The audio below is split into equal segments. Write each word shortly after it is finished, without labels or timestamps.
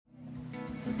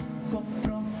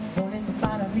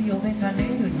Río de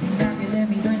Janeiro y nadie le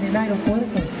miró en el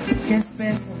aeropuerto. ¡Qué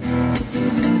espeso!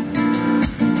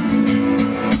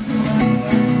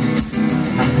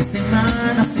 Hace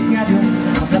semanas el diario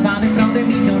hablaba de fraude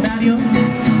millonario.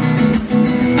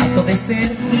 Harto de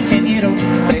ser ingeniero,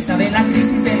 presa de la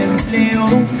crisis del empleo,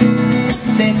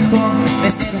 dejó de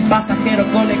ser un pasajero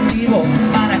colectivo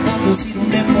para conducir un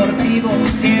deportivo.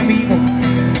 ¡Qué vivo!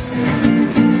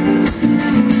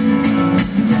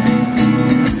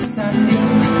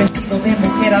 Vestido de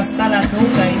mujer hasta la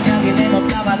nuca y nadie le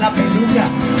notaba la peluca.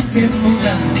 ¡Qué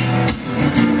fuga!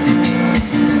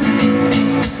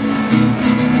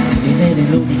 Él era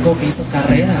el único que hizo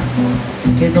carrera,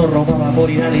 que no robaba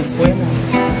por ir a la escuela.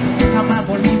 Jamás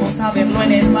volvimos a verlo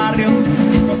en el barrio.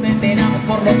 Nos enteramos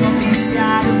por los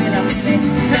noticiarios de la tele.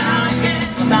 Jaque,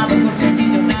 mandado golpe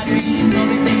millonario y no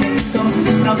de delito,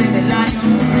 fraude del año.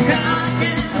 Jaque,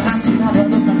 arrastrado a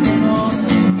los banqueros,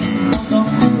 cheques sin fondo,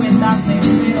 cuentas en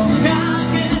cero.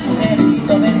 Jaque, un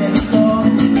erudito del delito,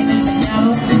 bien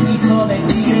enseñado, hijo del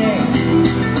tigre.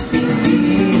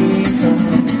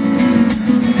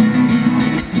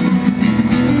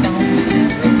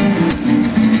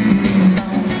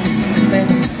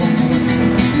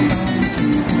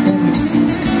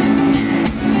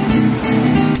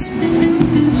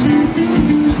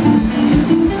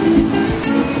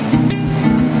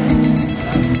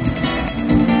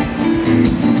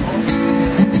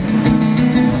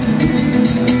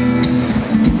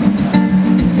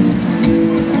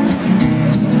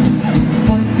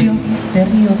 De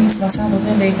Río disfrazado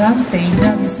de elegante y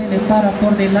nadie se le para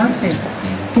por delante.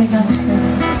 ¡Qué gangster!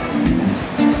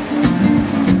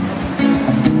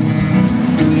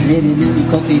 Él era el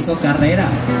único que hizo carrera,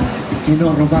 que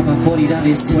no robaba por ir a la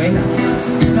escuela.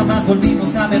 Jamás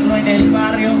volvimos a verlo en el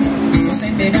barrio. Nos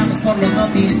enteramos por los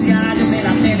noticiarios de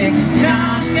la tele.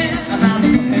 Jaque,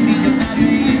 hablando con el millonario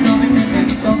y no me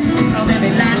delito, fraude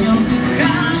del año.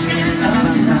 Jaque,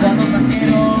 arrastrado a los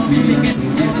banqueros, cheques sin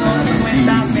fondo,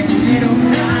 cuentas en cero.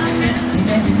 Jaque, un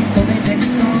erudito del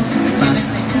delito, mal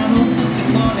enseñado,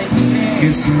 hijo de tigre. ¿Qué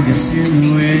sigue haciendo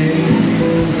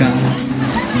en casa?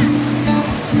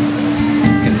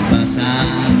 ¿Qué le pasa?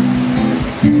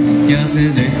 Ya se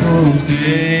lejos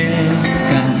de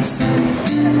casa.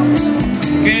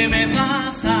 ¿Qué me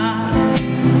pasa?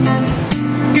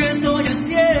 ¿Qué estoy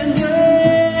haciendo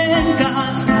en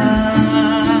casa?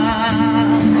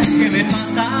 ¿Qué me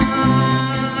pasa?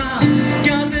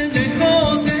 ¿Qué haces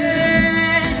lejos de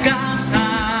casa?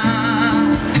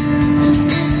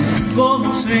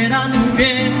 ¿Cómo será tu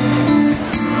bien?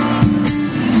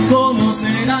 ¿Cómo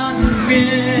será tu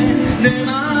bien? De